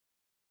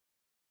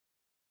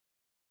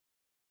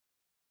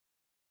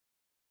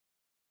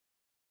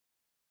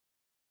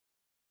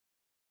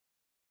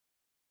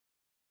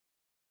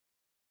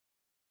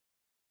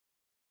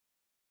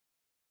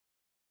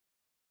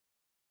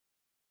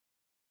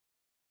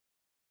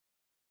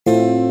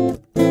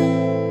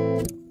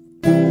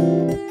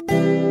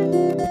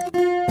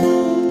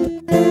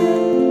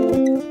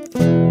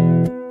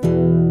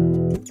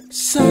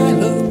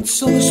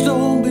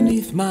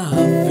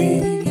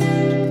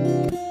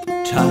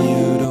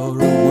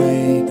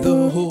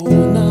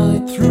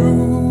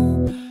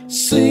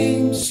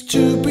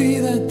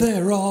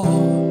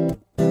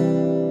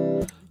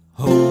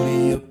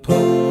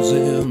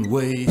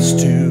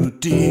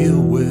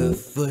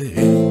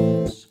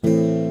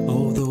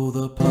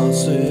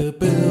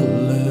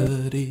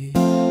possibility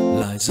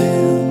lies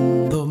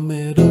in the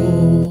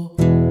middle.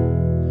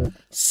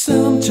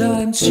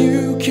 Sometimes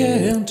you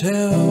can't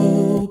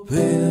help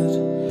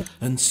it,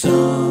 and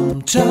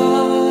sometimes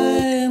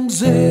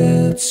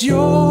it's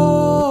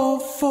your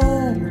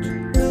fault.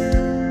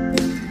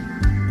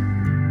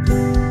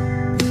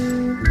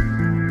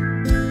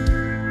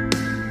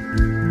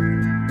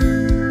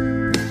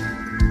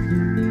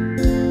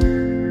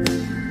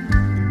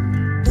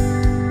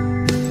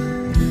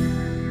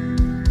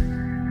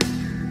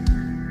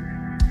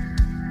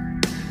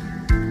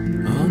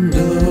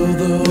 Under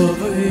the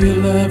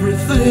veil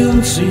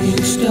everything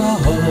seems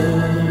dark.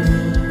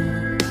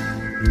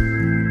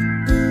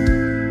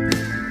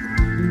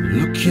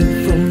 Looking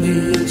from the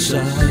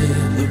inside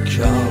the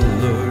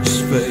colors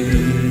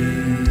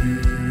fade.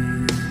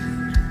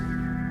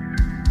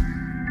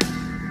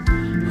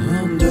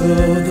 Under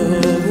the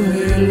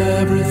veil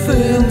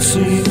everything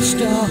seems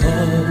dark.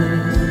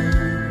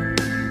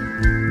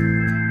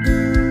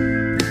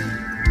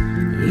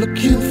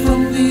 Looking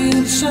from the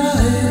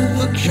inside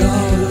the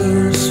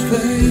colors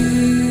fade.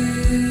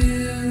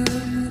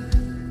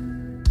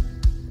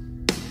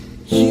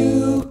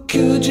 You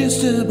could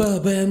just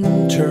above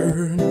and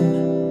turn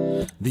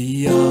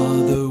the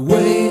other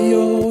way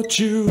or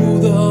to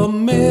the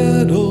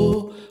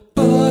middle.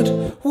 But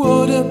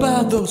what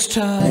about those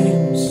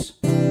times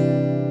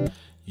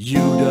you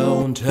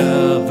don't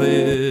have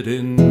it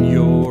in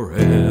your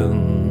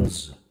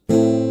hands?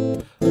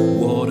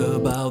 What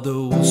about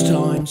those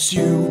times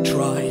you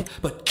try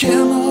but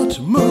cannot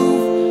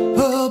move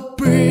a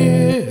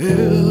bit?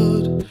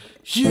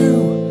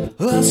 You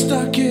are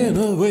stuck in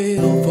a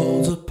veil,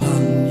 falls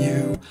upon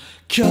you,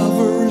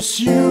 covers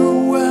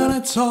you, and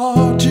it's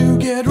hard to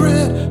get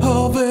rid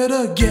of it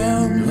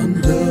again.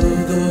 Under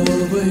the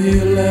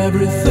veil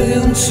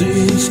everything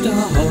seems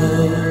dark.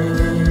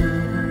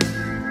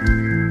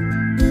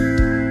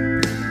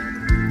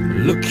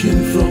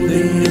 Looking from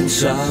the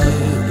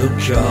inside the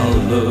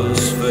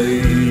colors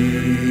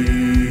fade.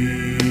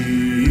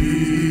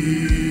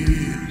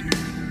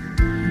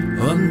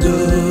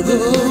 Under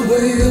the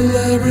veil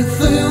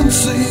everything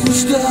seems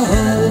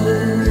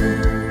dark.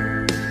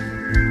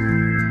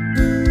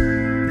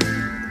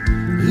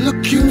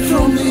 Looking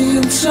from the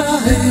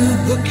inside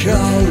the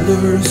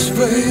colors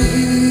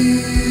fade.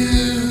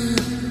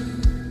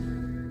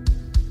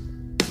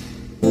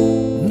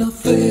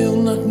 Nothing,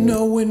 not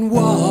knowing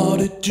what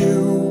to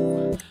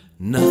do,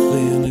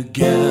 nothing to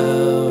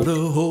get a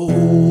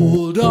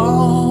hold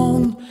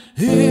on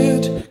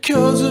it,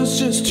 'cause it's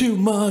just too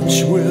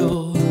much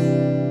will,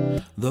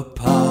 the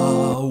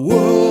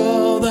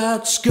power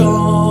that's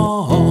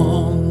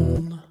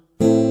gone.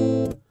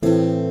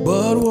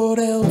 But what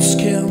else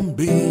can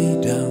be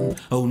done?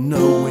 Oh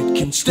no, it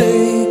can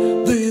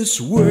stay this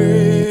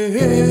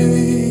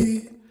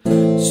way.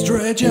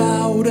 Stretch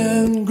out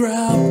and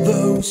grab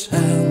those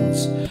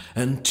hands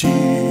and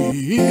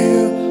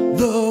tear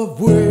the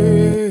way.